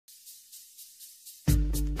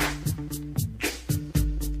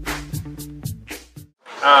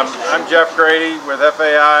I'm Jeff Grady with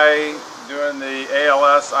FAIA doing the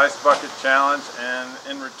ALS Ice Bucket Challenge, and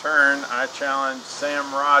in return I challenge Sam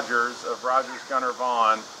Rogers of Rogers Gunner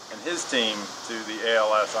Vaughn and his team to the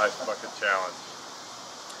ALS Ice Bucket Challenge.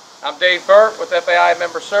 I'm Dave Burt with FAIA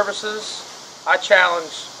Member Services. I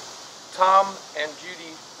challenge Tom and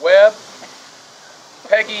Judy Webb,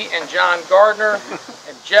 Peggy and John Gardner,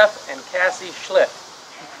 and Jeff and Cassie Schlitt.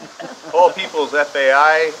 All People's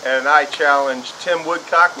FAIA, and I challenge Tim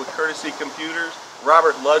Woodcock with Courtesy Computers,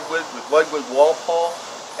 Robert Ludwig with Ludwig Walpole,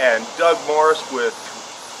 and Doug Morris with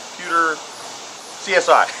Computer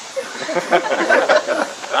CSI.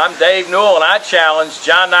 I'm Dave Newell, and I challenge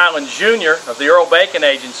John Nyland Jr. of the Earl Bacon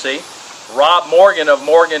Agency, Rob Morgan of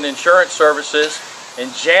Morgan Insurance Services,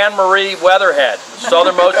 and Jan Marie Weatherhead of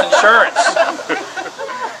Southernmost Insurance.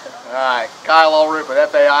 Alright, Kyle Ulrich with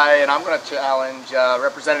FAIA, and I'm going to challenge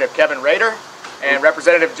Representative Kevin Rader and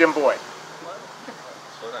Representative Jim Boyd.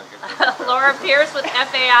 Laura Pierce with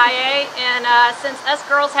FAIA, and since us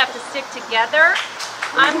girls have to stick together,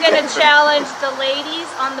 I'm going to challenge the ladies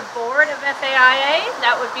on the board of FAIA.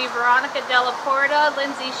 That would be Veronica Della Porta,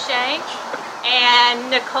 Lindsay Shank, and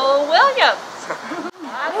Nicole Williams.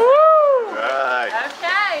 Right.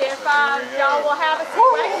 Okay, if y'all will have a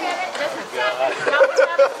seat. Wait a minute, just a second. Y'all will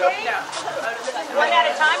have a seat. One at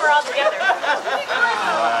a time or all together?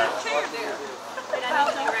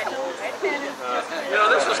 You know,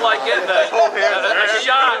 this is like getting a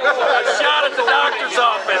shot at the doctor's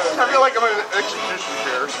office. I feel like I'm in an execution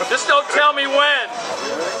chair. Just don't tell me when.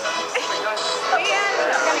 I'm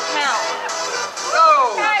going to count.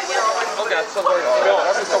 Okay, so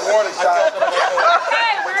that's just a warning shot.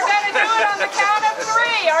 Okay, we're going to do it on the count of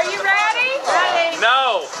 3. Are you ready? Ready.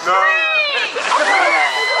 No. 3!